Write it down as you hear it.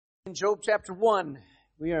In Job chapter 1,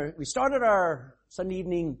 we started our Sunday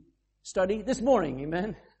evening study this morning,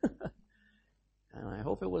 amen? And I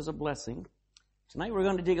hope it was a blessing. Tonight we're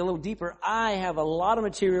going to dig a little deeper. I have a lot of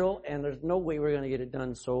material and there's no way we're going to get it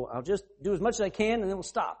done, so I'll just do as much as I can and then we'll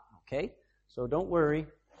stop, okay? So don't worry.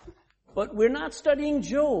 But we're not studying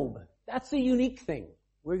Job. That's the unique thing.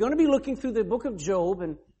 We're going to be looking through the book of Job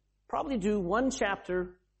and probably do one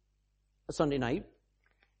chapter a Sunday night.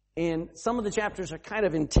 And some of the chapters are kind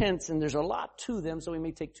of intense, and there's a lot to them, so we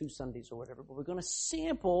may take 2 Sundays or whatever. But we're going to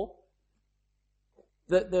sample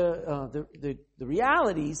the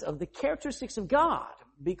realities of the characteristics of God,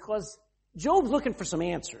 because Job's looking for some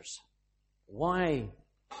answers. Why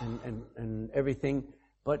and everything.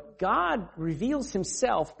 But God reveals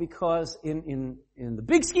himself because in the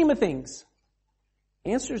big scheme of things,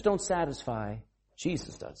 answers don't satisfy.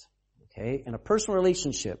 Jesus does. Okay? In a personal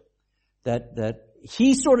relationship that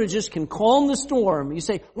he sort of just can calm the storm. You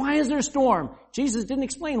say, why is there a storm? Jesus didn't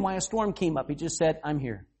explain why a storm came up. He just said, I'm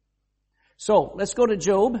here. So let's go to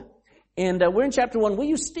Job. And we're in chapter 1. Will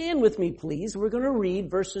you stand with me, please? We're going to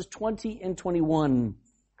read verses 20 and 21.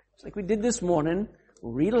 Just like we did this morning.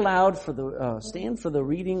 We'll read aloud stand for the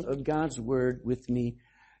reading of God's word with me.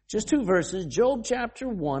 Just 2 verses. Job chapter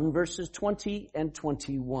 1, verses 20 and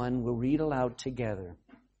 21. We'll read aloud together.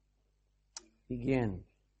 Begin.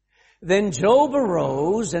 Then Job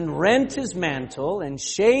arose and rent his mantle and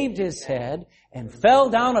shaved his head and fell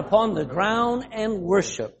down upon the ground and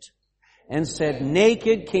worshipped and said,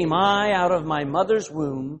 naked came I out of my mother's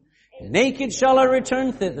womb, and naked shall I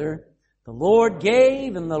return thither. The Lord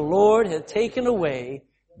gave and the Lord hath taken away.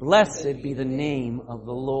 Blessed be the name of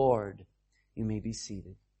the Lord. You may be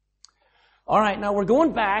seated. All right, now we're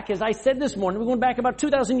going back, as I said this morning, we're going back about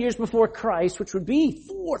 2,000 years before Christ, which would be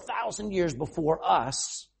 4,000 years before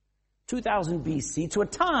us. 2000 BC, to a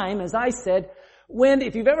time, as I said, when,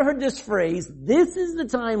 if you've ever heard this phrase, this is the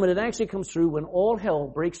time when it actually comes through, when all hell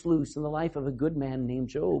breaks loose in the life of a good man named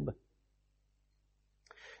Job.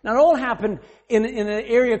 Now, it all happened in an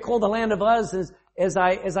area called the land of Uz, as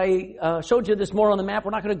I showed you this more on the map.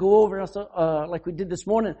 We're not going to go over like we did this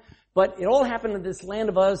morning, but it all happened in this land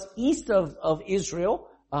of Uz, east of Israel,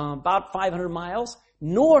 about 500 miles,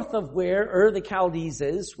 north of where Ur the Chaldees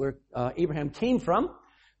is, where Abraham came from.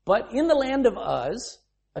 But in the land of Uz,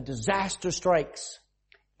 a disaster strikes.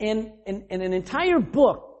 And an entire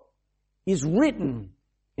book is written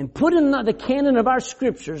and put in the canon of our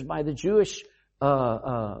scriptures by the Jewish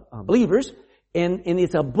believers. And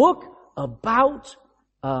it's a book about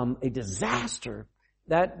a disaster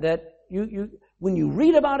that you when you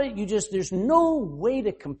read about it, there's no way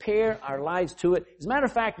to compare our lives to it. As a matter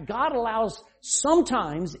of fact, God allows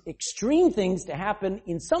sometimes extreme things to happen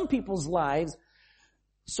in some people's lives,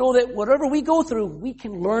 so that whatever we go through, we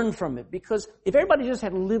can learn from it. Because if everybody just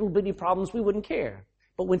had little bitty problems, we wouldn't care.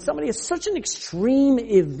 But when somebody has such an extreme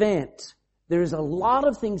event, there's a lot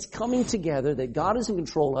of things coming together that God is in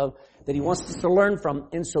control of, that he wants us to learn from.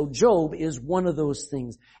 And so Job is one of those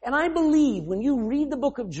things. And I believe when you read the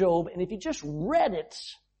book of Job, and if you just read it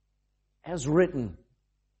as written,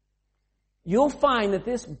 you'll find that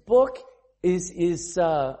this book is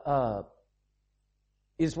one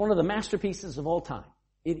of the masterpieces of all time.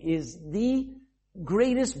 It is the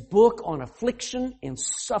greatest book on affliction and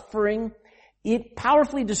suffering. It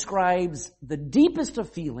powerfully describes the deepest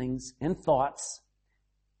of feelings and thoughts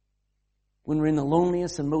when we're in the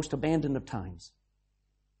loneliest and most abandoned of times.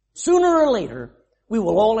 Sooner or later, we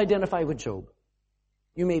will all identify with Job.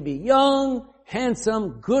 You may be young,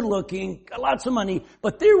 handsome, good-looking, got lots of money,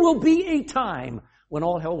 but there will be a time when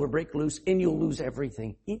all hell will break loose and you'll lose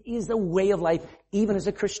everything. It is a way of life, even as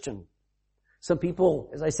a Christian. Some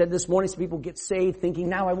people, as I said this morning, some people get saved thinking,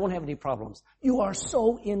 now I won't have any problems. You are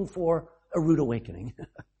so in for a rude awakening.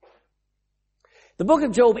 The book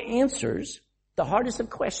of Job answers the hardest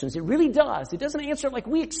of questions. It really does. It doesn't answer like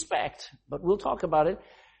we expect, but we'll talk about it.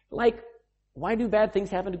 Like, why do bad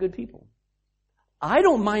things happen to good people? I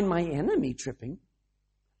don't mind my enemy tripping.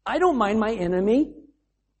 I don't mind my enemy,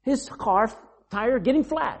 his car tire getting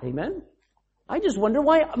flat. Amen? I just wonder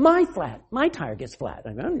why my tire gets flat.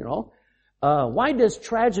 Amen? You know? Why does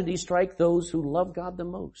tragedy strike those who love God the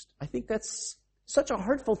most? I think that's such a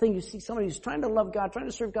hurtful thing. You see somebody who's trying to love God, trying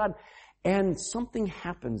to serve God, and something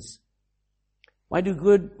happens. Why do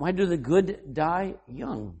the good die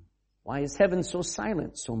young? Why is heaven so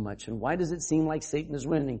silent so much? And why does it seem like Satan is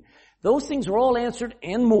winning? Those things are all answered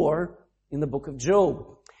and more in the book of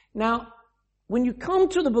Job. Now, when you come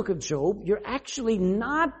to the book of Job, you're actually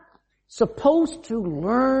not supposed to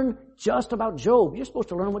learn just about Job. You're supposed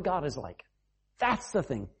to learn what God is like. That's the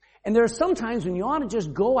thing. And there are some times when you ought to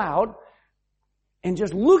just go out and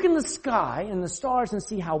just look in the sky and the stars and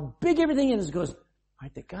see how big everything is. He goes, all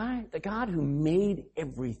right, the God who made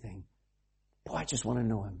everything, boy, I just want to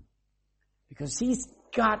know him. Because he's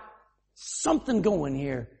got something going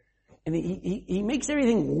here. And he makes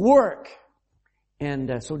everything work.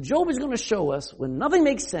 And so Job is going to show us, when nothing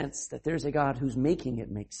makes sense, that there's a God who's making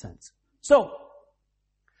it make sense. So,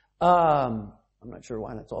 I'm not sure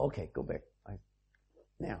why that's all. Okay, go back.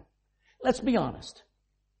 Now, let's be honest.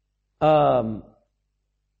 Job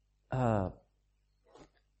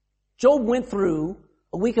went through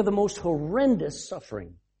a week of the most horrendous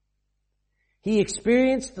suffering. He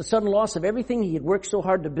experienced the sudden loss of everything he had worked so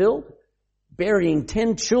hard to build, burying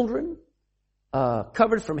 10 children,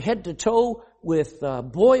 covered from head to toe with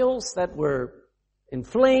boils that were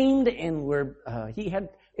inflamed and he had,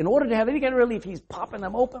 in order to have any kind of relief, he's popping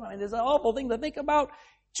them open. I mean, it's an awful thing to think about.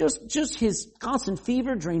 Just his constant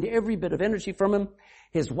fever drained every bit of energy from him.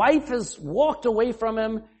 His wife has walked away from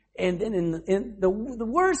him. And then the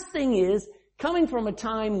worst thing is, coming from a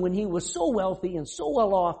time when he was so wealthy and so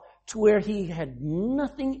well off to where he had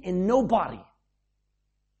nothing and nobody.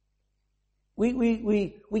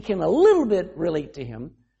 We can a little bit relate to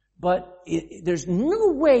him, but there's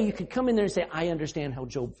no way you could come in there and say, I understand how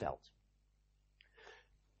Job felt.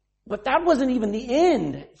 But that wasn't even the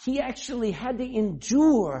end. He actually had to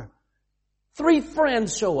endure 3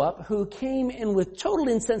 friends show up who came in with total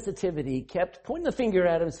insensitivity, kept pointing the finger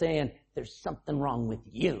at him saying, there's something wrong with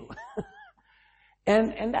you.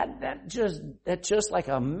 and that just like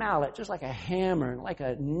a mallet, just like a hammer, like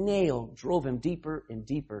a nail, drove him deeper and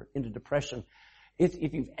deeper into depression.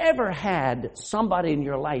 If you've ever had somebody in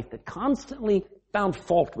your life that constantly found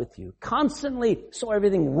fault with you, constantly saw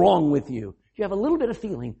everything wrong with you, you have a little bit of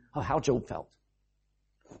feeling of how Job felt.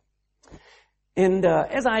 And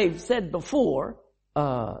as I've said before,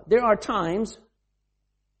 there are times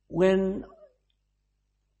when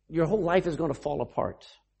your whole life is going to fall apart.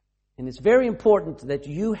 And it's very important that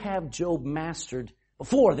you have Job mastered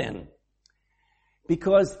before then.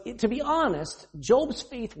 Because, to be honest, Job's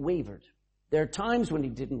faith wavered. There are times when he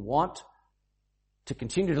didn't want to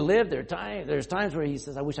continue to live. There's times where he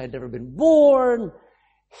says, I wish I'd never been born.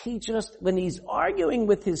 When he's arguing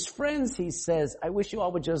with his friends, he says, I wish you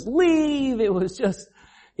all would just leave. It was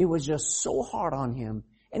just so hard on him.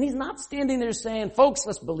 And he's not standing there saying, folks,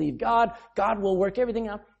 let's believe God. God will work everything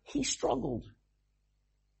out. He struggled.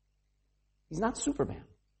 He's not Superman.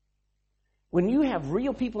 When you have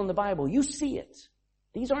real people in the Bible, you see it.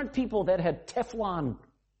 These aren't people that had Teflon,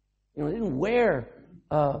 they didn't wear,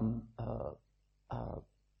 an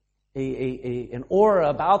aura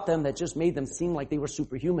about them that just made them seem like they were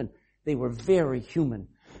superhuman. They were very human.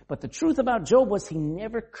 But the truth about Job was he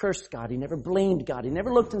never cursed God. He never blamed God. He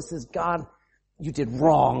never looked and says, God, you did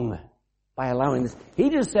wrong by allowing this. He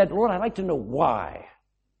just said, Lord, I'd like to know why.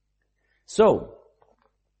 So,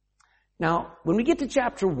 now, when we get to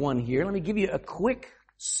chapter 1 here, let me give you a quick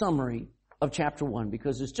summary of chapter 1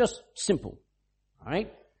 because it's just simple. All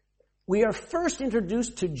right? We are first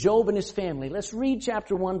introduced to Job and his family. Let's read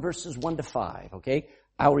chapter 1, verses 1 to 5, okay?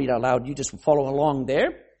 I'll read out loud. You just follow along there.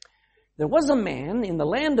 There was a man in the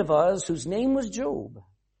land of Uz whose name was Job.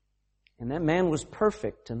 And that man was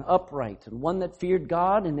perfect and upright and one that feared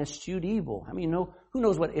God and eschewed evil. How many know? Who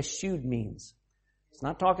knows what eschewed means? It's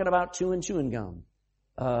not talking about chewing gum.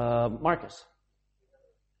 Marcus.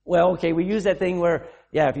 Well, okay, we use that thing where,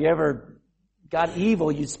 if you ever got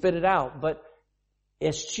evil, you spit it out. But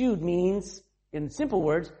eschewed means, in simple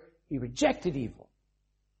words, he rejected evil.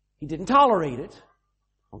 He didn't tolerate it.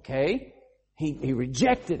 Okay? He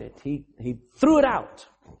rejected it. He threw it out.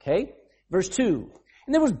 Okay? Verse 2.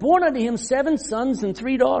 And there was born unto him 7 sons and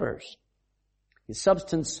 3 daughters. His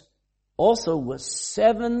substance also was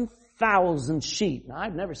 7,000 sheep. Now,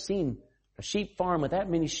 I've never seen a sheep farm with that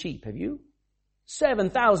many sheep. Have you?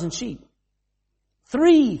 7,000 sheep.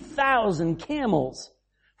 3,000 camels.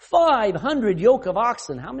 500 yoke of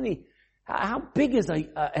oxen. How big is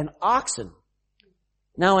an oxen?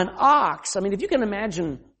 Now an ox, if you can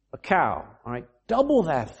imagine a cow, alright, double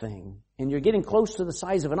that thing, and you're getting close to the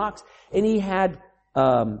size of an ox, and he had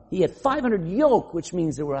 500 yoke, which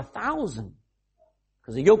means there were 1,000,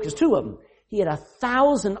 because a yoke is 2 of them. He had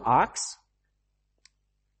 1,000 ox,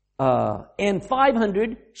 and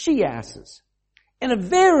 500 she-asses, and a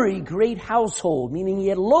very great household, meaning he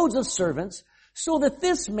had loads of servants, so that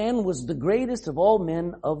this man was the greatest of all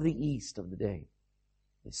men of the east of the day.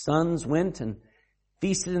 His sons went and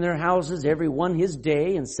feasted in their houses, every one his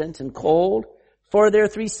day, and sent and called for their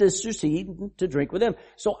 3 sisters to eat and to drink with them.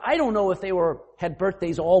 So I don't know if they had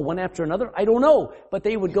birthdays all one after another. I don't know. But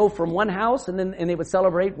they would go from one house and they would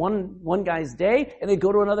celebrate one guy's day, and they'd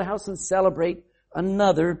go to another house and celebrate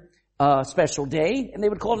another special day, and they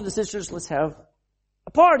would call to the sisters, let's have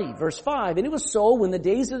a party. Verse 5, and it was so when the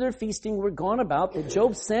days of their feasting were gone about that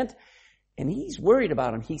Job sent, and he's worried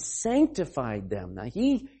about them, he sanctified them. Now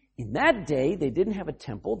in that day, they didn't have a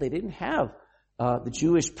temple, they didn't have the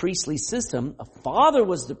Jewish priestly system. A father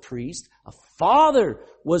was the priest. A father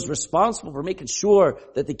was responsible for making sure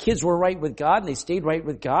that the kids were right with God and they stayed right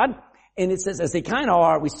with God. And it says, as they kind of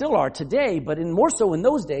are, we still are today, but more so in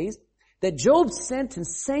those days, that Job sent and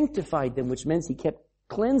sanctified them, which means he kept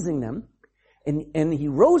cleansing them. And he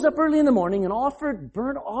rose up early in the morning and offered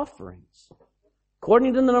burnt offerings,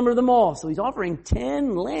 according to the number of them all. So he's offering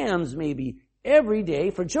 10 lambs maybe every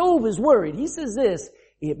day. For Job is worried. He says this,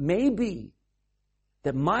 it may be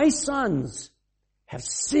that my sons have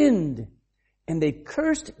sinned and they've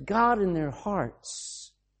cursed God in their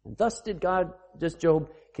hearts. And thus did God, just Job,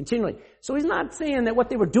 continually. So he's not saying that what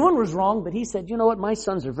they were doing was wrong, but he said, you know what, my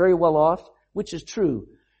sons are very well off, which is true.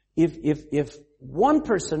 If one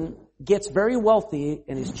person gets very wealthy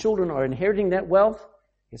and his children are inheriting that wealth,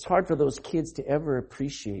 it's hard for those kids to ever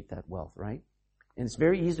appreciate that wealth, right? And it's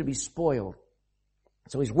very easy to be spoiled.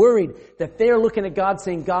 So he's worried that they're looking at God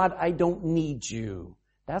saying, God, I don't need you.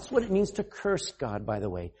 That's what it means to curse God, by the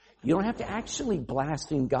way. You don't have to actually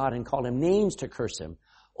blaspheme God and call him names to curse him.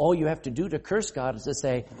 All you have to do to curse God is to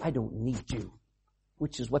say, I don't need you,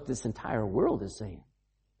 which is what this entire world is saying.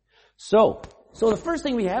 So the first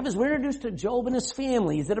thing we have is we're introduced to Job and his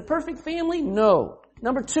family. Is it a perfect family? No.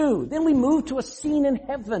 Number 2, then we move to a scene in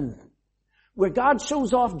heaven where God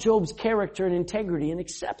shows off Job's character and integrity and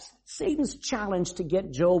accepts Satan's challenge to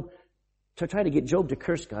try to get Job to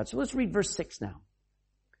curse God. So let's read verse 6 now.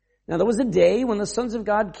 Now there was a day when the sons of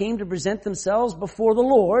God came to present themselves before the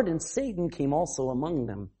Lord, and Satan came also among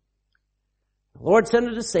them. The Lord said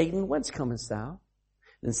unto Satan, whence comest thou?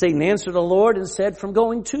 Then Satan answered the Lord and said, from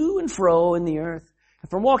going to and fro in the earth,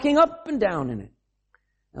 and from walking up and down in it.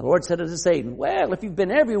 And the Lord said unto Satan, well, if you've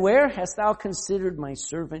been everywhere, hast thou considered my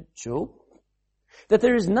servant Job? That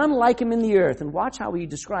there is none like him in the earth. And watch how he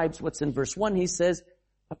describes what's in verse 1. He says,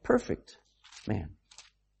 a perfect man,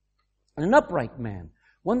 and an upright man,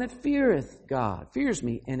 one that fears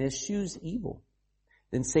me, and eschews evil.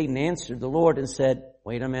 Then Satan answered the Lord and said,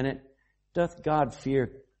 wait a minute, doth Job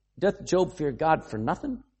fear God for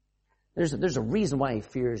nothing? There's a reason why he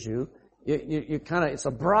fears you. It's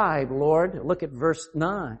a bribe, Lord. Look at verse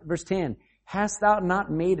 10. Hast thou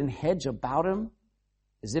not made an hedge about him?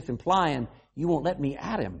 As if implying, you won't let me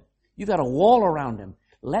at him. You got a wall around him.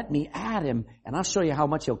 Let me at him, and I'll show you how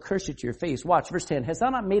much he'll curse you to your face. Watch, verse 10. Hast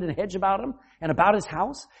thou not made a hedge about him, and about his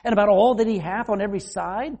house, and about all that he hath on every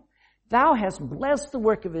side? Thou hast blessed the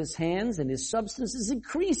work of his hands, and his substance is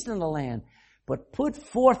increased in the land. But put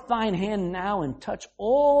forth thine hand now, and touch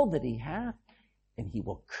all that he hath, and he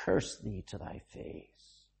will curse thee to thy face.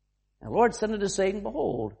 And the Lord said unto Satan,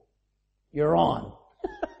 behold, you're on.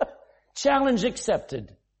 Challenge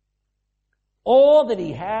accepted. All that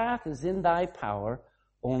he hath is in thy power.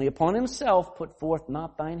 Only upon himself put forth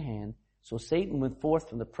not thine hand. So Satan went forth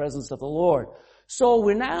from the presence of the Lord. So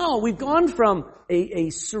we've gone from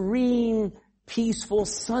a serene, peaceful,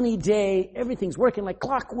 sunny day. Everything's working like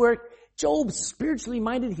clockwork. Job's spiritually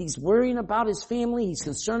minded. He's worrying about his family. He's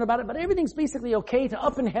concerned about it. But everything's basically okay to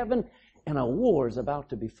up in heaven. And a war is about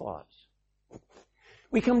to be fought.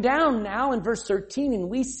 We come down now in verse 13 and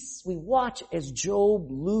we watch as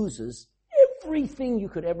Job loses everything you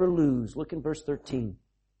could ever lose. Look in verse 13.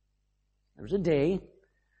 There was a day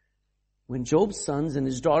when Job's sons and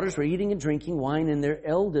his daughters were eating and drinking wine in their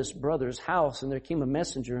eldest brother's house, and there came a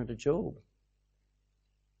messenger unto Job.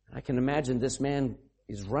 I can imagine this man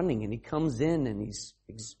is running, and he comes in, and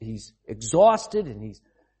he's exhausted, and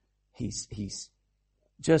he's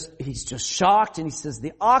just shocked, and he says,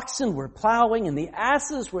 the oxen were plowing, and the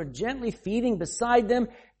asses were gently feeding beside them,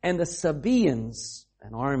 and the Sabaeans,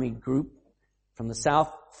 an army group from the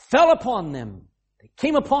south, fell upon them. They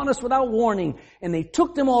came upon us without warning, and they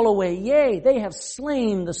took them all away. Yea, they have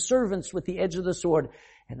slain the servants with the edge of the sword,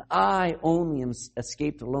 and I only am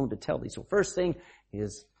escaped alone to tell thee. So first thing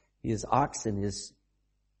is his oxen, his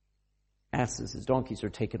asses, his donkeys are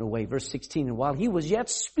taken away. Verse 16, and while he was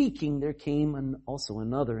yet speaking, there came also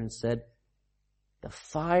another and said, the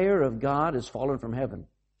fire of God is fallen from heaven,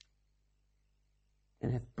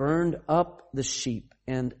 and hath burned up the sheep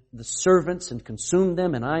and the servants and consumed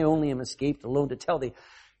them, and I only am escaped alone to tell thee.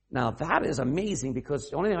 Now that is amazing, because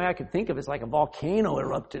the only thing I could think of is like a volcano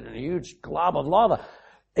erupted in a huge glob of lava.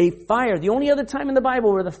 A fire. The only other time in the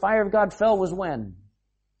Bible where the fire of God fell was when?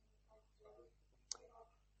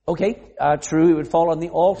 Okay, true, it would fall on the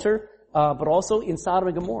altar, but also in Sodom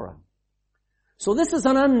and Gomorrah. So this is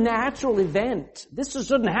an unnatural event. This just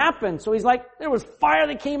shouldn't happen. So he's like, there was fire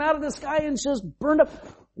that came out of the sky and just burned up.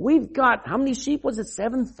 We've got, how many sheep was it?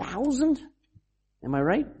 7,000? Am I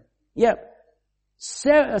right? Yeah.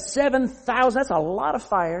 7,000. That's a lot of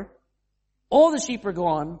fire. All the sheep are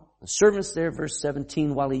gone. The servants there, verse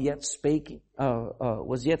 17, while he yet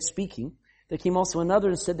was yet speaking, there came also another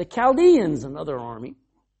and said, the Chaldeans, another army,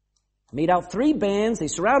 made out 3 bands. They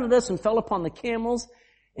surrounded us and fell upon the camels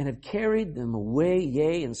and have carried them away,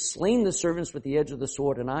 yea, and slain the servants with the edge of the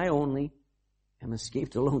sword. And I only am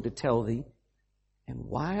escaped alone to tell thee. And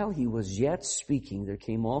while he was yet speaking, there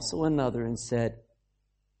came also another and said,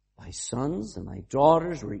 thy sons and thy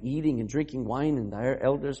daughters were eating and drinking wine in thy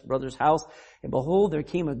eldest brother's house. And behold, there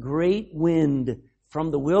came a great wind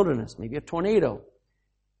from the wilderness, maybe a tornado,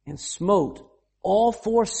 and smote all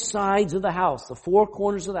 4 sides of the house, the 4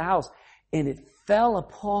 corners of the house. And it fell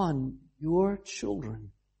upon your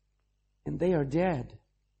children, and they are dead.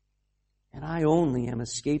 And I only am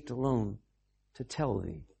escaped alone to tell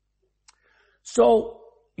thee. So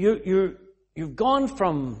you've gone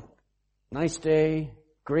from nice day,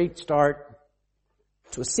 great start,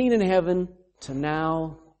 to a scene in heaven, to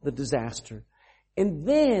now the disaster. And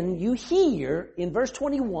then you hear, in verse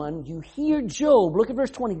 21, you hear Job, look at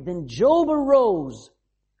verse 20, then Job arose,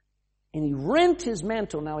 and he rent his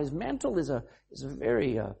mantle. Now his mantle is a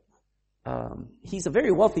very, he's a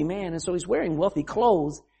very wealthy man, and so he's wearing wealthy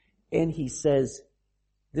clothes, and he says,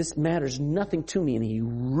 this matters nothing to me, and he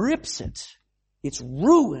rips it. It's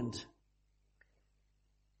ruined.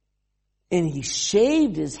 And he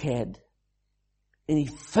shaved his head, and he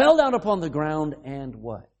fell down upon the ground, and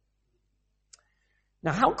what?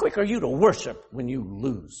 Now, how quick are you to worship when you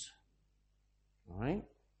lose? All right?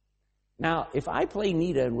 Now, if I play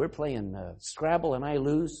Nita and we're playing Scrabble and I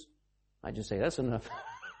lose, I just say, that's enough.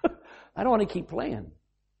 I don't want to keep playing.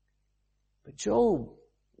 But Job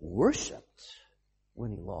worshiped when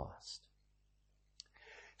he lost.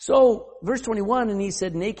 So, verse 21, and he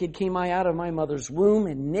said, naked came I out of my mother's womb,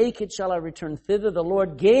 and naked shall I return thither. The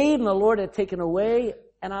Lord gave, and the Lord hath taken away.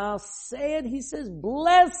 And I'll say it, he says,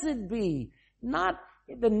 blessed be, not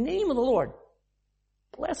the name of the Lord.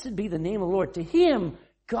 Blessed be the name of the Lord. To him,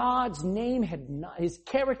 God's name had not, his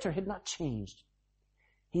character had not changed.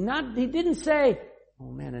 He didn't say, oh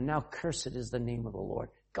man, and now cursed is the name of the Lord.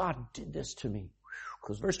 God did this to me.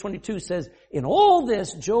 Because verse 22 says, in all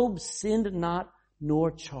this, Job sinned not,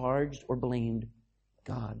 nor charged or blamed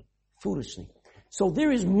God foolishly. So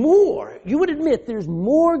there is more. You would admit there's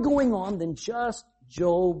more going on than just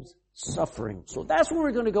Job's suffering. So that's where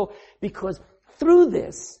we're going to go, because through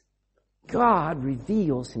this, God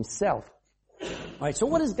reveals himself. All right, so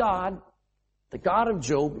what is God, the God of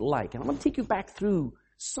Job, like? And I'm going to take you back through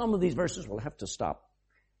some of these verses. We'll have to stop.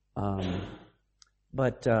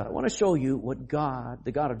 But I want to show you what God,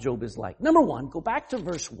 the God of Job, is like. Number 1, go back to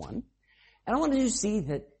verse 1. And I want you to see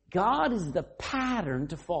that God is the pattern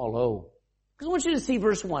to follow. Because I want you to see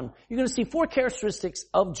verse 1. You're going to see 4 characteristics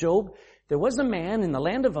of Job. There was a man in the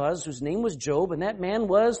land of Uz whose name was Job, and that man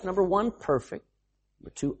was, number 1, perfect.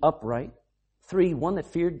 Number 2, upright. 3, one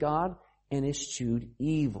that feared God and eschewed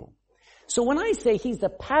evil. So when I say he's the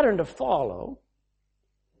pattern to follow,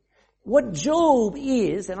 what Job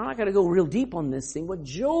is, and I'm not going to go real deep on this thing, what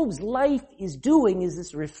Job's life is doing is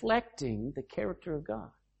this reflecting the character of God.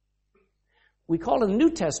 We call it in the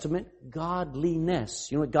New Testament godliness.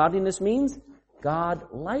 You know what godliness means?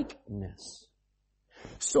 God-likeness.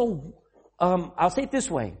 So, I'll say it this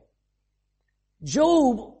way.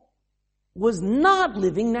 Job was not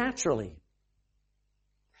living naturally.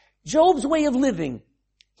 Job's way of living,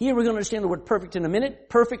 here we're going to understand the word perfect in a minute,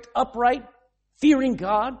 perfect, upright, fearing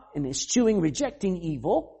God, and eschewing, rejecting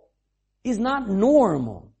evil, is not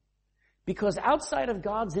normal. Because outside of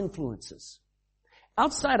God's influences,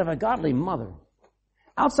 outside of a godly mother,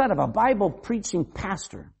 outside of a Bible-preaching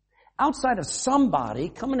pastor, outside of somebody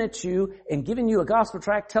coming at you and giving you a gospel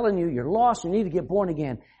tract telling you you're lost, you need to get born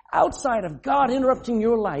again, outside of God interrupting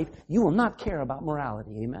your life, you will not care about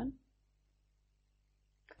morality. Amen?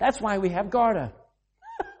 That's why we have Garda.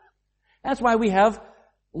 That's why we have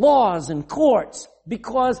laws and courts.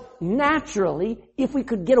 Because naturally, if we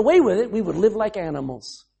could get away with it, we would live like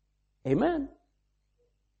animals. Amen?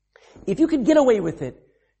 If you could get away with it,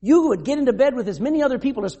 you would get into bed with as many other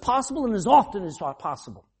people as possible and as often as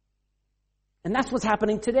possible. And that's what's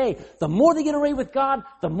happening today. The more they get away with God,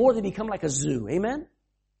 the more they become like a zoo. Amen?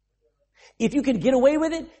 If you could get away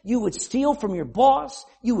with it, you would steal from your boss,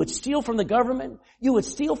 you would steal from the government, you would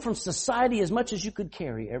steal from society as much as you could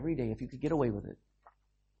carry every day if you could get away with it.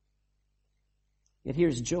 Yet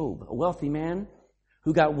here's Job, a wealthy man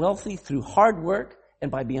who got wealthy through hard work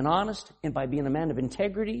and by being honest and by being a man of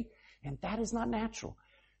integrity. And that is not natural.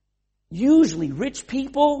 Usually rich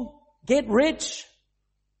people get rich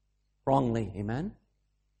wrongly. Amen.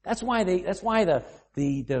 That's why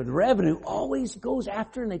the revenue always goes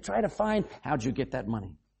after, and they try to find, how'd you get that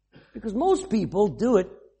money? Because most people do it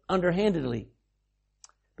underhandedly.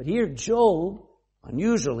 But here Job,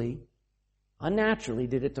 unnaturally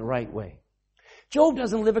did it the right way. Job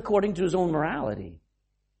doesn't live according to his own morality.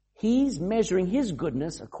 He's measuring his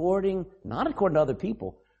goodness not according to other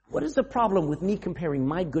people. What is the problem with me comparing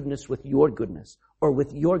my goodness with your goodness, or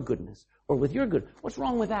with your goodness, or with your good? What's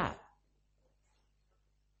wrong with that?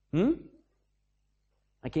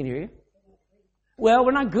 I can't hear you. Well,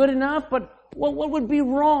 we're not good enough, but what would be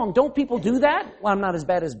wrong? Don't people do that? Well, I'm not as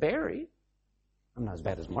bad as Barry. I'm not as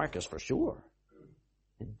bad as Marcus for sure.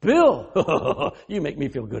 And Bill, you make me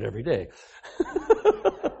feel good every day.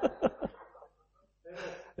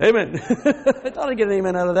 Amen. I thought I'd get an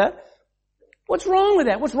amen out of that. What's wrong with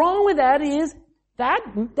that? What's wrong with that is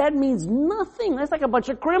that means nothing. That's like a bunch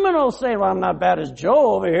of criminals saying, well, I'm not bad as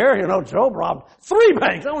Joe over here. You know, Job robbed 3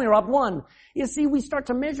 banks. I only robbed 1. You see, we start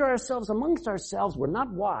to measure ourselves amongst ourselves. We're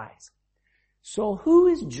not wise. So who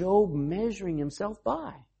is Job measuring himself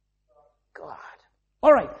by? God.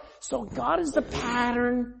 All right. So God is the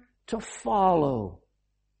pattern to follow.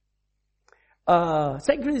 2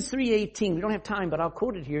 Corinthians 3:18. We don't have time, but I'll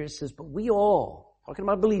quote it here. It says, but we all, talking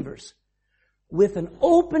about believers, with an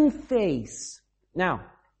open face. Now,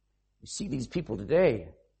 you see these people today,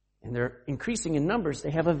 and they're increasing in numbers.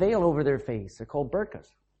 They have a veil over their face. They're called burqas.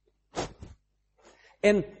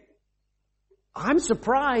 And I'm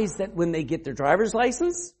surprised that when they get their driver's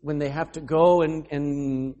license, when they have to go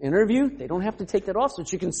and interview, they don't have to take that off so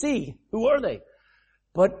that you can see who are they.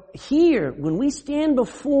 But here, when we stand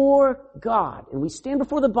before God and we stand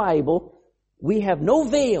before the Bible, we have no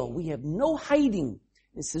veil, we have no hiding.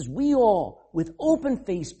 It says, we all, with open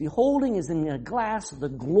face, beholding as in a glass the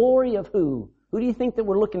glory of who? Who do you think that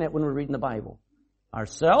we're looking at when we're reading the Bible?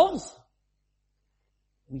 Ourselves?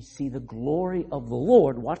 We see the glory of the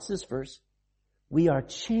Lord. Watch this verse. We are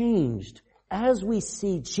changed. As we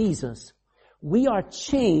see Jesus, we are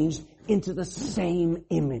changed into the same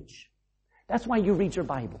image. That's why you read your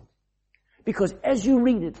Bible. Because as you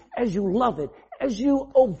read it, as you love it, as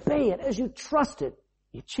you obey it, as you trust it,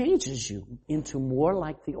 it changes you into more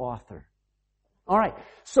like the author. All right.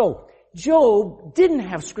 So Job didn't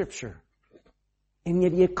have scripture, and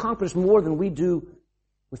yet he accomplished more than we do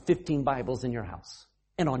with 15 Bibles in your house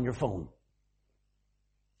and on your phone.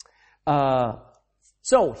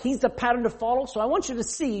 So he's the pattern to follow. So I want you to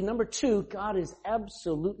see, number 2, God is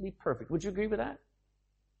absolutely perfect. Would you agree with that?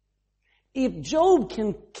 If Job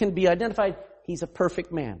can be identified, he's a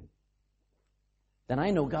perfect man, then I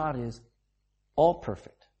know God is all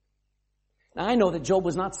perfect. Now I know that Job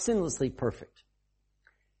was not sinlessly perfect.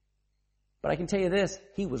 But I can tell you this,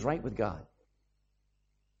 he was right with God.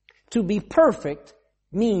 To be perfect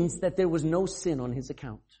means that there was no sin on his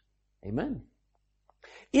account. Amen.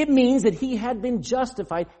 It means that he had been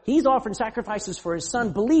justified. He's offering sacrifices for his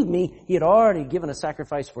son. Believe me, he had already given a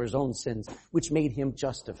sacrifice for his own sins, which made him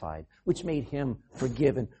justified, which made him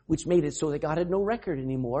forgiven, which made it so that God had no record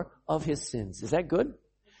anymore of his sins. Is that good?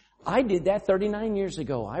 I did that 39 years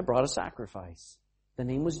ago. I brought a sacrifice. The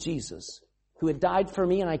name was Jesus, who had died for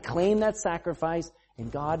me, and I claimed that sacrifice, and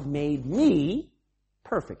God made me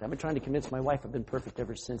perfect. I've been trying to convince my wife I've been perfect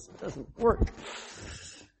ever since. It doesn't work.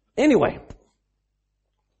 Anyway,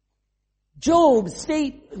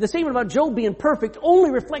 the statement about Job being perfect only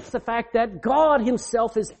reflects the fact that God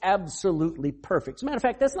himself is absolutely perfect. As a matter of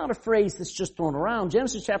fact, that's not a phrase that's just thrown around.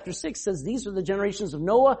 Genesis chapter 6 says these are the generations of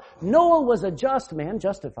Noah. Noah was a just man,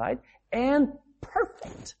 justified, and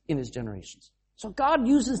perfect in his generations. So God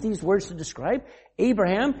uses these words to describe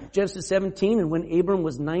Abraham, Genesis 17, and when Abram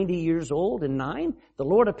was 90 years old and 9, the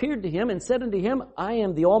Lord appeared to him and said unto him, I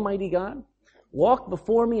am the Almighty God. Walk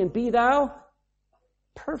before me and be thou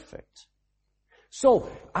perfect.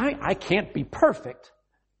 So, I can't be perfect,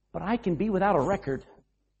 but I can be without a record.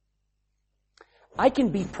 I can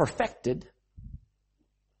be perfected.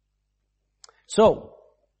 So,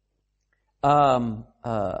 I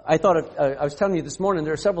was telling you this morning,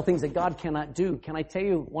 there are several things that God cannot do. Can I tell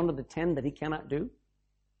you one of the 10 that he cannot do?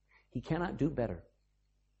 He cannot do better.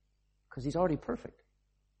 Because he's already perfect.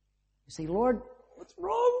 You say, Lord, what's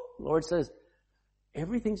wrong? The Lord says,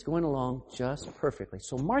 everything's going along just perfectly.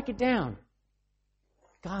 So mark it down.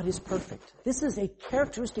 God is perfect. This is a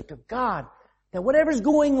characteristic of God, that whatever's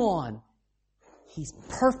going on, he's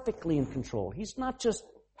perfectly in control. He's not just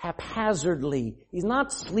haphazardly. He's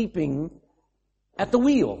not sleeping at the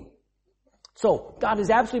wheel. So, God is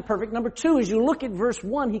absolutely perfect. Number two, as you look at verse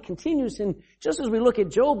 1, he continues, and just as we look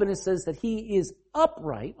at Job and it says that he is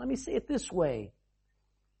upright, let me say it this way.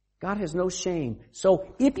 God has no shame.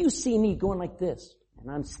 So, if you see me going like this,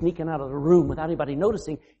 and I'm sneaking out of the room without anybody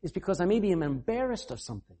noticing, it's because I maybe am embarrassed of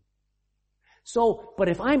something. So, but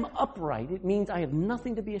if I'm upright, it means I have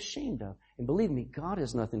nothing to be ashamed of. And believe me, God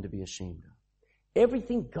has nothing to be ashamed of.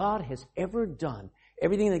 Everything God has ever done,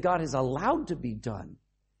 everything that God has allowed to be done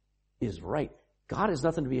is right. God has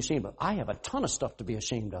nothing to be ashamed of. I have a ton of stuff to be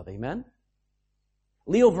ashamed of. Amen?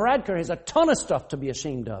 Leo Varadkar has a ton of stuff to be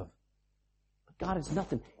ashamed of. But God has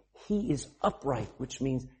nothing. He is upright, which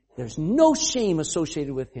means there's no shame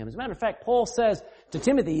associated with him. As a matter of fact, Paul says to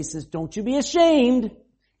Timothy, he says, don't you be ashamed.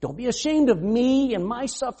 Don't be ashamed of me and my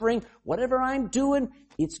suffering. Whatever I'm doing,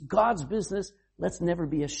 it's God's business. Let's never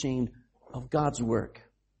be ashamed of God's work.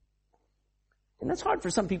 And that's hard for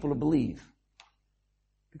some people to believe.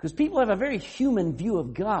 Because people have a very human view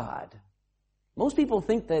of God. Most people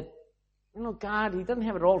think that, God, he doesn't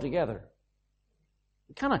have it all together.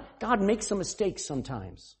 God makes some mistakes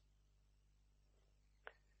sometimes.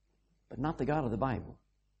 But not the God of the Bible.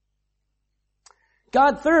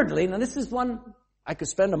 God, thirdly, now this is one, I could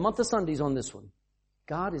spend a month of Sundays on this one.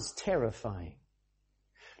 God is terrifying.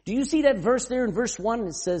 Do you see that verse there in verse 1?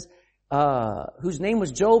 It says, whose name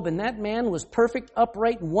was Job, and that man was perfect,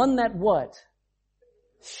 upright, and one that what?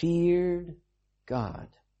 Feared God.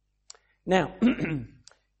 Now,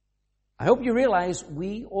 I hope you realize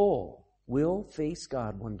we all will face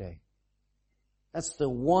God one day. That's the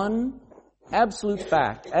one absolute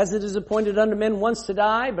fact. As it is appointed unto men once to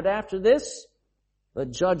die, but after this, the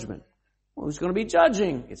judgment. Well, who's going to be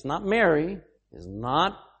judging? It's not Mary. It's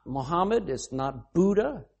not Muhammad. It's not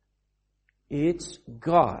Buddha. It's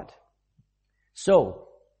God. So,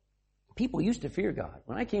 people used to fear God.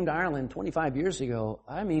 When I came to Ireland 25 years ago,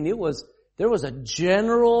 there was a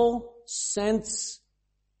general sense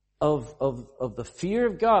of the fear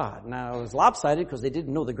of God. Now, it was lopsided because they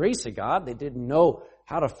didn't know the grace of God. They didn't know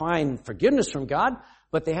how to find forgiveness from God,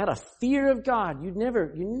 but they had a fear of God.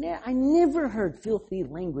 I never heard filthy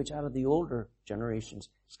language out of the older generations.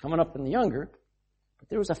 It's coming up in the younger, but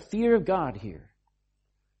there was a fear of God here.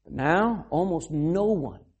 But now, almost no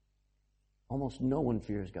one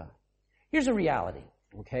fears God. Here's a reality,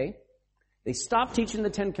 okay? They stopped teaching the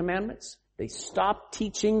Ten Commandments. They stopped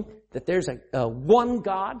teaching that there's a one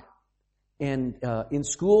God. And in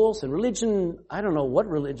schools and religion, I don't know what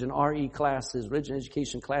religion RE classes, religion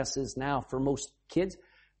education classes now for most kids,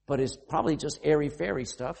 but it's probably just airy-fairy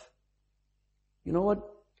stuff. You know what?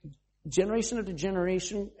 Generation after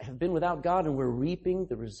generation have been without God, and we're reaping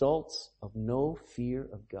the results of no fear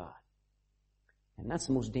of God. And that's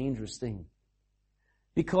the most dangerous thing.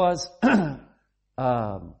 Because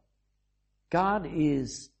God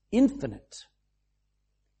is infinite.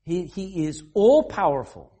 He is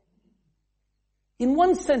all-powerful. In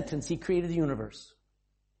one sentence, he created the universe.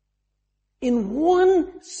 In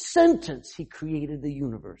one sentence, he created the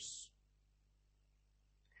universe.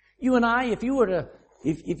 You and I, if you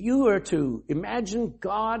were to imagine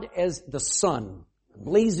God as the sun,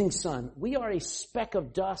 blazing sun, we are a speck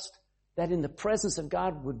of dust that in the presence of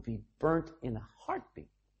God would be burnt in a heartbeat.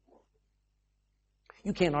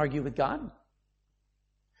 You can't argue with God.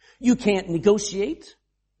 You can't negotiate.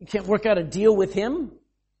 You can't work out a deal with him.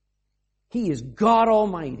 He is God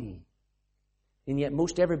Almighty. And yet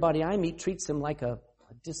most everybody I meet treats him like a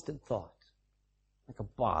distant thought, like a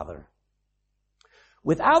bother.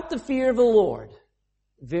 Without the fear of the Lord,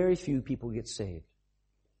 very few people get saved.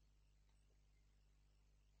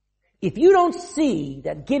 If you don't see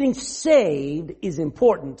that getting saved is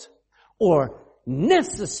important or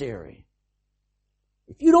necessary,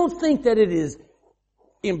 if you don't think that it is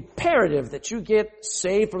imperative that you get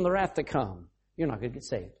saved from the wrath to come, you're not going to get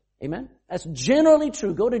saved. Amen? That's generally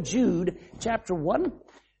true. Go to Jude chapter 1,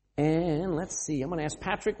 and let's see. I'm going to ask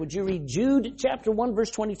Patrick, would you read Jude chapter 1,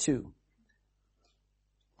 verse 22?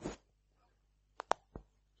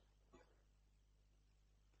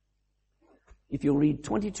 If you'll read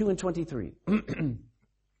 22 and 23. And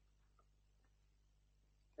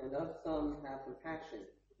of some have compassion,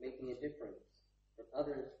 making a difference, but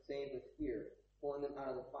others save with fear, pulling them out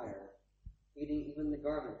of the fire, eating even the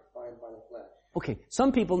garment defiled by the flesh. Okay,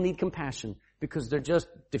 some people need compassion because they're just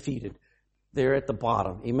defeated. They're at the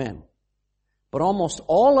bottom. Amen. But almost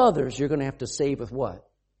all others you're going to have to save with what?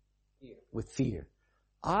 Fear. With fear.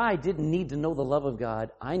 I didn't need to know the love of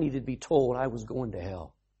God. I needed to be told I was going to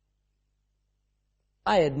hell.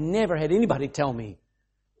 I had never had anybody tell me,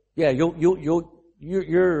 yeah, you're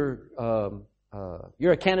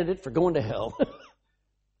a candidate for going to hell.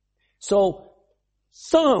 So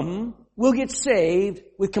Some will get saved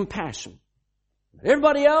with compassion.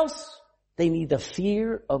 Everybody else, they need the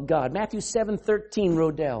fear of God. Matthew 7:13,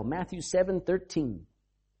 Rodell. Matthew 7:13.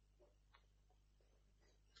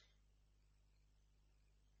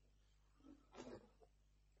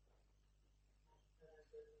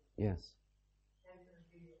 Yes.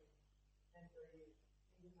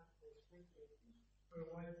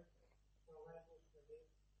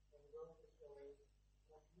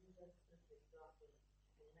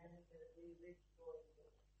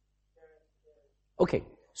 Okay,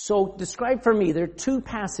 so describe for me, there are two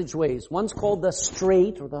passageways. One's called the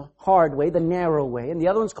straight or the hard way, the narrow way, and the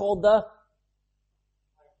other one's called the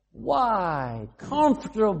wide,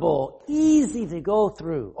 comfortable, easy to go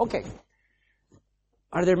through. Okay.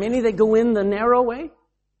 Are there many that go in the narrow way?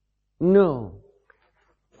 No.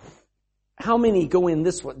 How many go in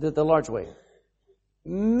this one, the large way?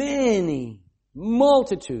 Many.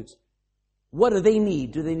 Multitudes. What do they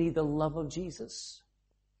need? Do they need the love of Jesus?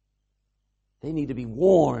 They need to be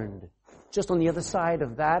warned. Just on the other side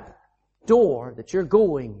of that door that you're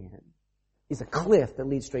going in is a cliff that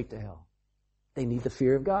leads straight to hell. They need the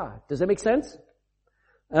fear of God. Does that make sense?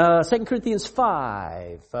 2 Corinthians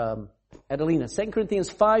 5. Adelina, 2 Corinthians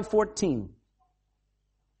 5:14.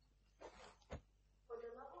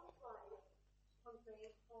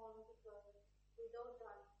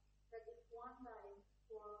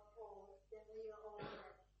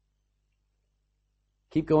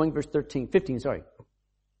 Keep going, verse 15, sorry.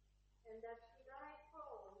 And that he died for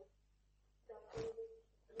all, that we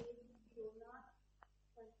do not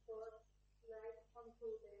henceforth life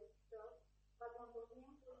unto themselves, but unto him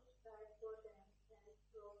which died for them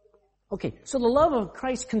and rose again. Okay, so the love of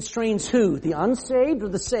Christ constrains who? The unsaved or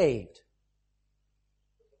the saved?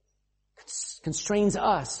 Constrains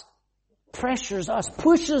us, pressures us,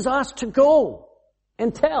 pushes us to go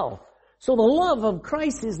and tell. So the love of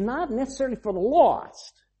Christ is not necessarily for the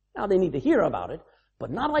lost. Now they need to hear about it,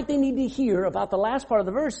 but not like they need to hear about the last part of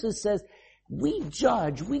the verse that says, we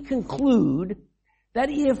judge, we conclude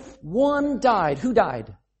that if one died, who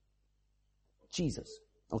died? Jesus.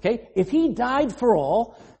 Okay? If he died for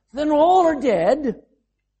all, then all are dead.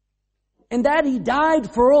 And that he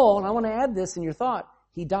died for all, and I want to add this in your thought,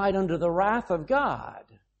 he died under the wrath of God.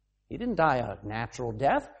 He didn't die a natural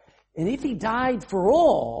death. And if he died for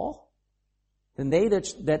all, then they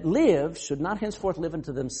that live should not henceforth live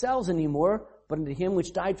unto themselves anymore, but unto him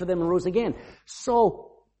which died for them and rose again.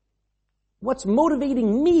 So, what's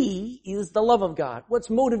motivating me is the love of God. What's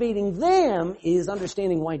motivating them is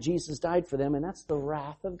understanding why Jesus died for them, and that's the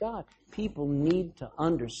wrath of God. People need to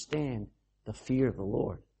understand the fear of the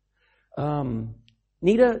Lord.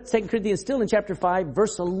 Nita, 2 Corinthians, still in chapter 5,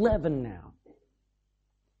 verse 11 now.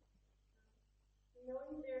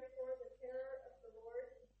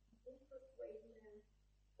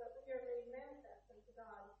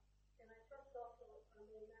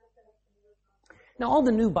 Now, all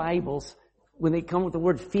the new Bibles, when they come with the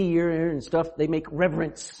word fear and stuff, they make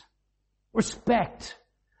reverence, respect.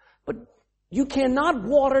 But you cannot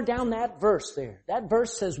water down that verse there. That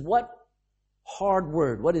verse says what? Hard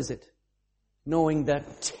word. What is it? Knowing the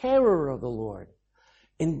terror of the Lord.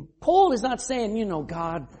 And Paul is not saying,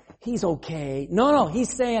 God, he's okay. No,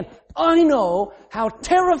 he's saying, I know how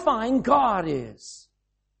terrifying God is.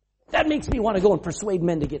 That makes me want to go and persuade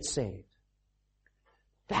men to get saved.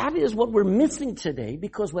 That is what we're missing today,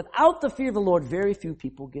 because without the fear of the Lord, very few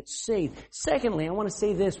people get saved. Secondly, I want to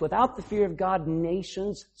say this, without the fear of God,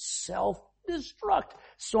 nations self-destruct.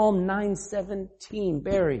 Psalm 9:17,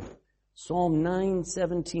 Barry. Psalm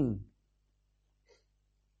 9:17.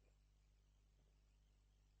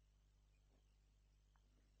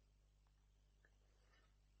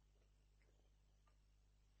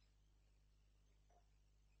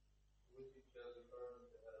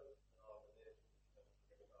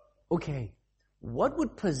 Okay, what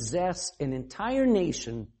would possess an entire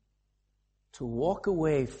nation to walk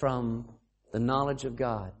away from the knowledge of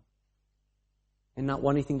God and not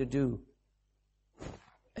want anything to do?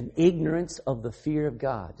 An ignorance of the fear of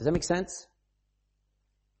God. Does that make sense?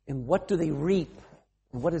 And what do they reap?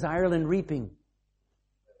 What is Ireland reaping?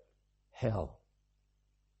 Hell.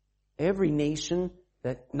 Every nation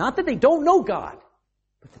that, not that they don't know God,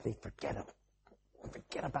 but that they forget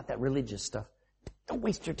about that religious stuff. Don't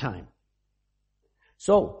waste your time.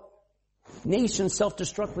 So, nations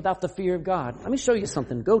self-destruct without the fear of God. Let me show you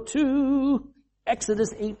something. Go to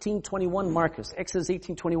Exodus 18:21, Marcus. Exodus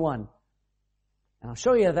 18:21. And I'll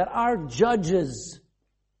show you that our judges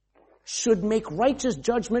should make righteous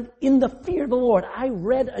judgment in the fear of the Lord. I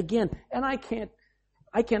read again, and I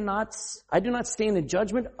do not stand in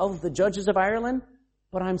judgment of the judges of Ireland,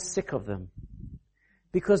 but I'm sick of them.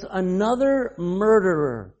 Because another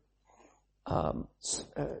murderer,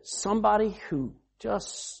 somebody who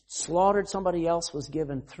just slaughtered somebody else, was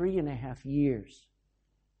given 3.5 years.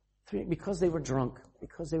 Because they were drunk,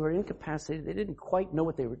 because they were incapacitated, they didn't quite know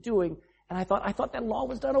what they were doing. And I thought that law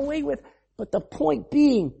was done away with. But the point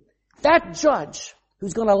being, that judge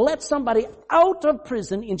who's going to let somebody out of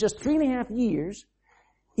prison in just 3.5 years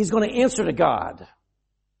is going to answer to God.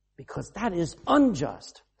 Because that is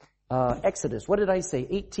unjust. Exodus, what did I say?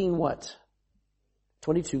 18 what?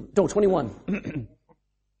 22. No, 21.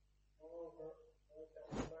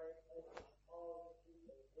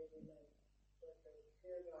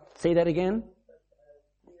 Say that again?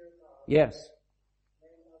 Yes.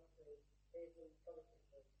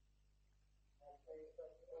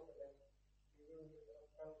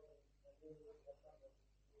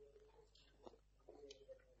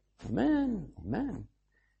 Amen. Amen.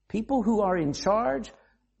 People who are in charge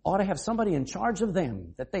ought to have somebody in charge of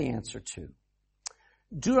them that they answer to.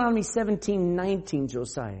 Deuteronomy 17:19,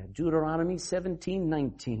 Josiah. Deuteronomy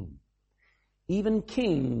 17:19. Even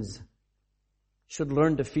kings should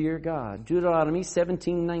learn to fear God. Deuteronomy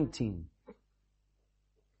 17:19.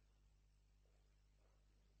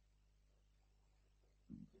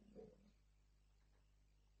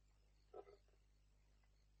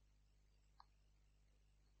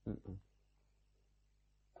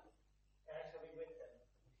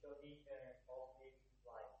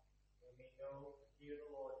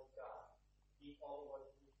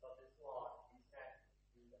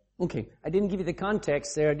 Okay, I didn't give you the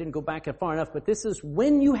context there. I didn't go back far enough, but this is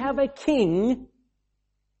when you have a king,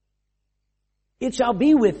 it shall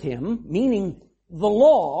be with him, meaning the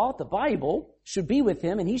law, the Bible, should be with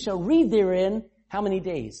him, and he shall read therein how many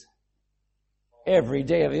days? Every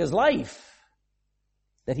day of his life,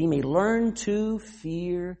 that he may learn to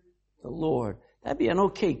fear the Lord. That'd be an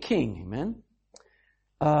okay king, amen?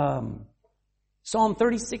 Psalm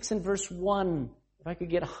 36 and verse 1. If I could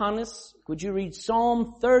get Hannes, would you read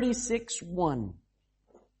Psalm 36:1?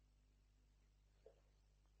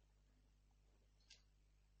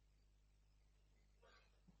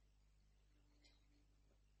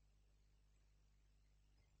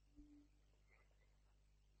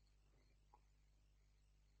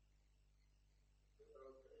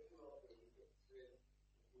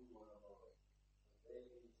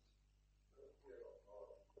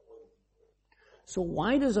 So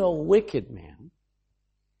why does a wicked man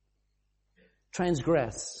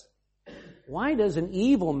transgress? Why does an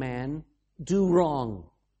evil man do wrong?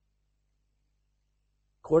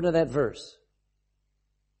 According to that verse.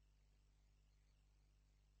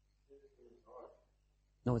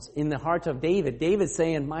 No, it's in the heart of David. David's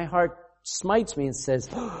saying, my heart smites me and says,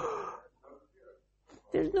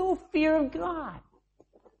 there's no fear of God.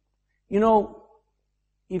 You know,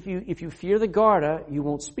 if you fear the Garda, you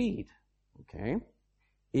won't speed. Okay?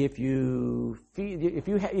 If you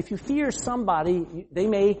fear somebody, they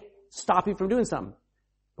may stop you from doing something.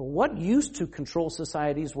 But what used to control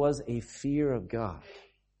societies was a fear of God.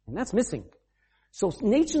 And that's missing. So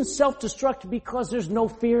nations self-destruct because there's no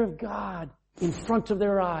fear of God in front of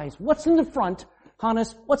their eyes. What's in the front,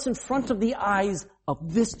 Hannes? What's in front of the eyes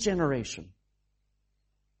of this generation?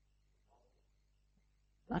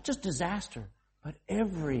 Not just disaster, but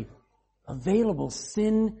every available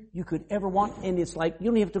sin you could ever want, and it's like you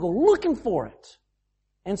don't even have to go looking for it.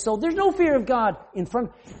 And so there's no fear of God in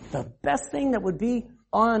front. The best thing that would be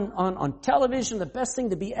on television, the best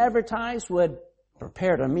thing to be advertised would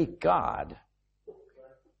prepare to meet God.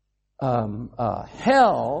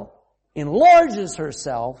 Hell enlarges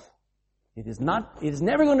herself. It is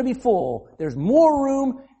never going to be full. There's more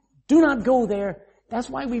room. Do not go there. That's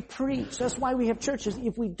why we preach. That's why we have churches.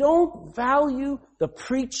 If we don't value the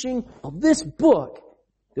preaching of this book,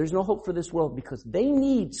 there's no hope for this world, because they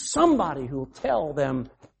need somebody who will tell them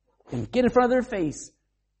and get in front of their face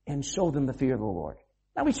and show them the fear of the Lord.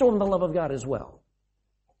 Now we show them the love of God as well.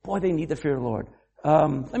 Boy, they need the fear of the Lord.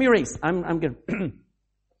 Let me erase. I'm good.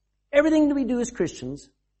 Everything that we do as Christians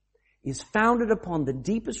is founded upon the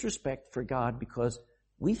deepest respect for God, because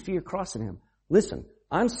we fear crossing Him. Listen,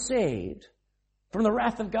 I'm saved from the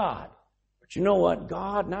wrath of God. But you know what?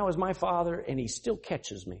 God now is my Father, and He still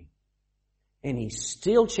catches me. And He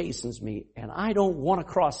still chastens me, and I don't want to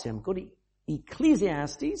cross Him. Go to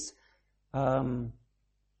Ecclesiastes. Amanda,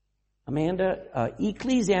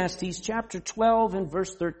 Ecclesiastes chapter 12 and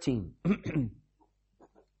verse 13.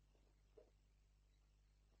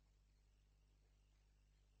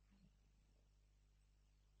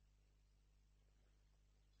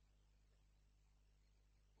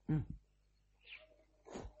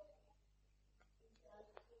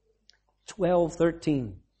 Twelve,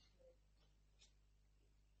 13.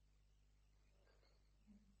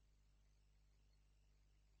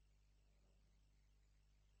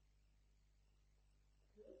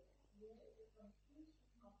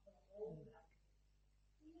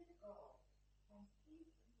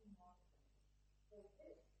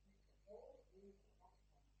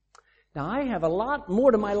 Now, I have a lot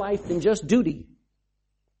more to my life than just duty.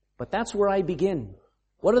 But that's where I begin.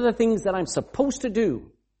 What are the things that I'm supposed to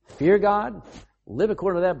do? Fear God, live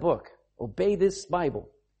according to that book, obey this Bible.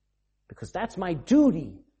 Because that's my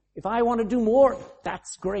duty. If I want to do more,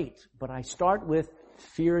 that's great. But I start with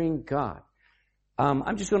fearing God.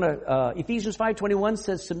 I'm just going to, Ephesians 5:21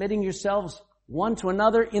 says, submitting yourselves one to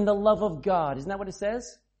another in the love of God. Isn't that what it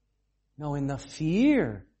says? No, in the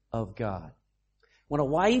fear of God. When a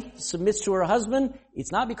wife submits to her husband,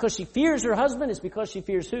 it's not because she fears her husband, it's because she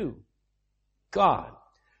fears who? God.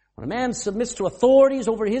 When a man submits to authorities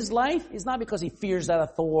over his life, it's not because he fears that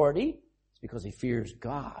authority, it's because he fears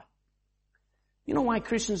God. You know why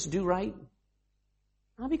Christians do right?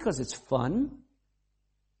 Not because it's fun.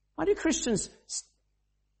 Why do Christians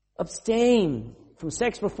abstain from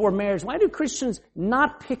sex before marriage? Why do Christians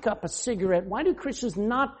not pick up a cigarette? Why do Christians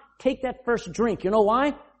not take that first drink? You know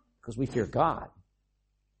why? Because we fear God.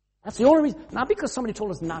 That's the only reason. Not because somebody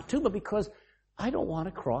told us not to, but because I don't want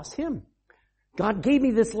to cross Him. God gave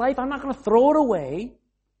me this life. I'm not going to throw it away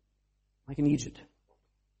like an Egypt.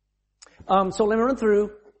 So let me run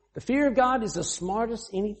through. The fear of God is the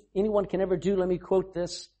smartest anyone can ever do. Let me quote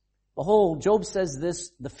this. Behold, Job says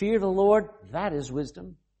this, the fear of the Lord, that is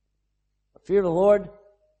wisdom. The fear of the Lord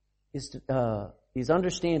is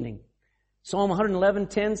understanding. Psalm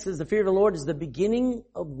 111:10 says, the fear of the Lord is the beginning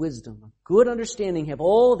of wisdom. Good understanding have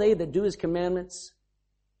all they that do His commandments.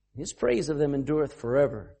 His praise of them endureth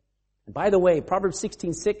forever. And by the way, Proverbs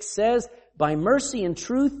 16:6 says, by mercy and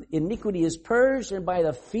truth iniquity is purged, and by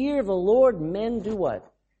the fear of the Lord men do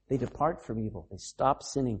what? They depart from evil. They stop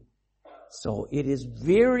sinning. So it is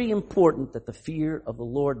very important that the fear of the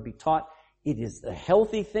Lord be taught. It is the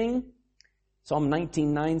healthy thing. Psalm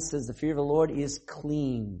 19:9 says the fear of the Lord is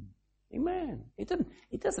clean. Amen. It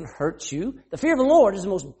doesn't hurt you. The fear of the Lord is the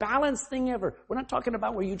most balanced thing ever. We're not talking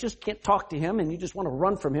about where you just can't talk to Him and you just want to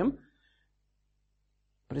run from Him.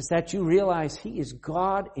 But it's that you realize He is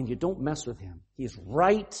God and you don't mess with Him. He is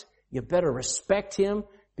right. You better respect Him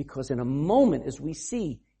because in a moment, as we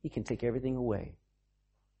see, He can take everything away.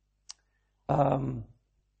 Boy,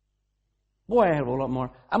 I have a lot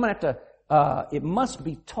more. I'm going to have to, it must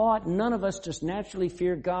be taught. None of us just naturally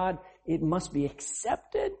fear God. It must be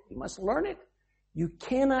accepted. You must learn it. You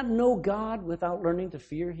cannot know God without learning to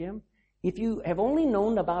fear Him. If you have only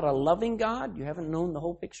known about a loving God, you haven't known the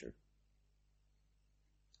whole picture.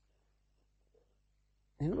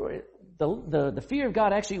 And the fear of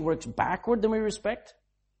God actually works backward than we respect.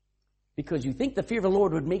 Because you think the fear of the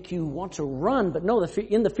Lord would make you want to run, but no,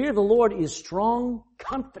 in the fear of the Lord is strong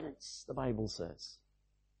confidence, the Bible says.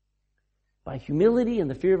 By humility and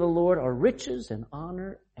the fear of the Lord are riches and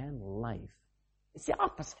honor and life. It's the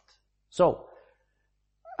opposite. So,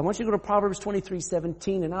 I want you to go to Proverbs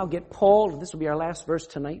 23:17, and I'll get Paul. This will be our last verse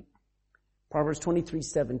tonight. Proverbs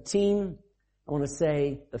 23:17. I want to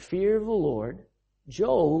say, the fear of the Lord.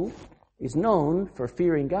 Job is known for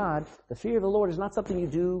fearing God. The fear of the Lord is not something you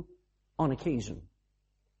do on occasion.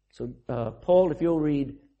 So, Paul, if you'll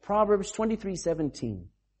read Proverbs 23:17.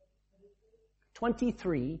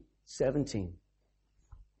 23:17.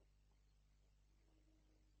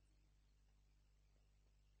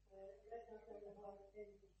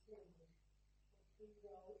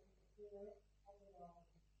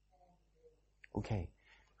 Okay.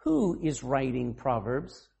 Who is writing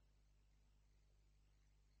Proverbs?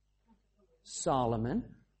 Solomon.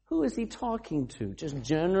 Who is he talking to? Just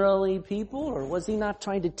generally people, or was he not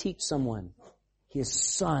trying to teach someone? His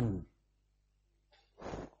son.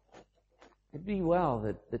 It'd be well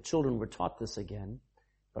that the children were taught this again.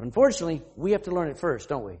 But unfortunately, we have to learn it first,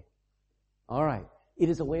 don't we? All right. It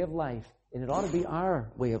is a way of life, and it ought to be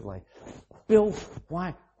our way of life. Bill,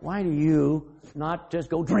 why do you not just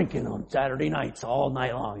go drinking on Saturday nights all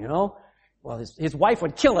night long, you know? Well, his wife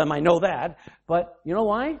would kill him, I know that. But you know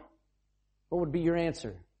why? What would be your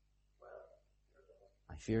answer?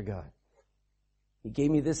 I fear God. He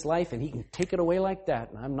gave me this life and He can take it away like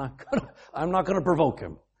that. And I'm not gonna provoke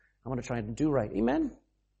Him. I'm gonna try to do right. Amen?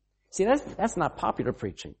 See, that's not popular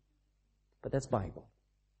preaching. But that's Bible.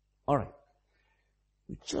 Alright.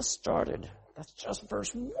 We just started. That's just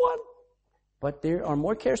verse 1. But there are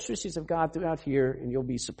more characteristics of God throughout here, and you'll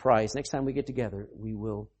be surprised. Next time we get together, we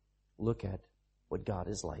will look at what God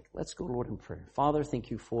is like. Let's go to Lord in prayer. Father,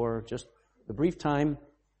 thank You for just the brief time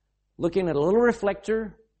looking at a little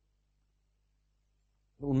reflector,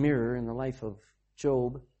 a little mirror in the life of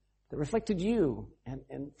Job that reflected You.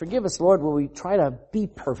 And forgive us, Lord, will we try to be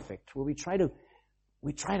perfect? Will we try to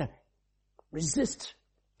resist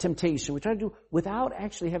temptation. We try to do without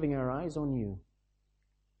actually having our eyes on you.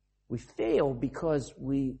 We fail because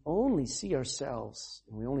we only see ourselves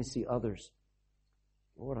and we only see others.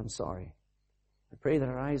 Lord, I'm sorry. I pray that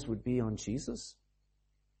our eyes would be on Jesus,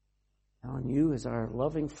 on you as our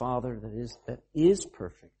loving Father that is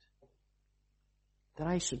perfect. That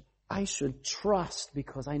I should trust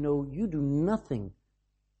because I know you do nothing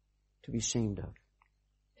to be ashamed of.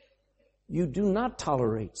 You do not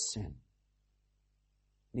tolerate sin.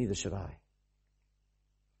 Neither should I.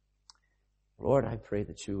 Lord, I pray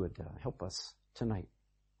that you would help us tonight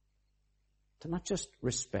to not just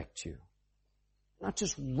respect you, not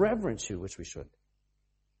just reverence you, which we should,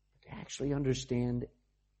 but to actually understand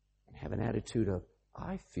and have an attitude of,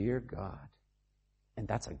 I fear God. And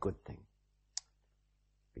that's a good thing.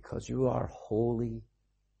 Because you are holy,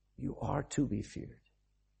 you are to be feared.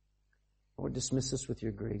 Lord, dismiss us with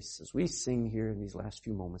your grace. As we sing here in these last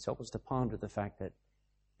few moments, help us to ponder the fact that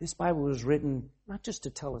this Bible was written not just to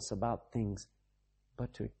tell us about things,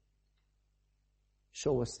 but to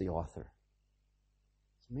show us the author.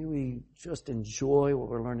 So may we just enjoy what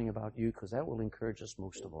we're learning about you, because that will encourage us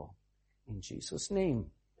most of all. In Jesus' name,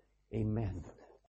 amen.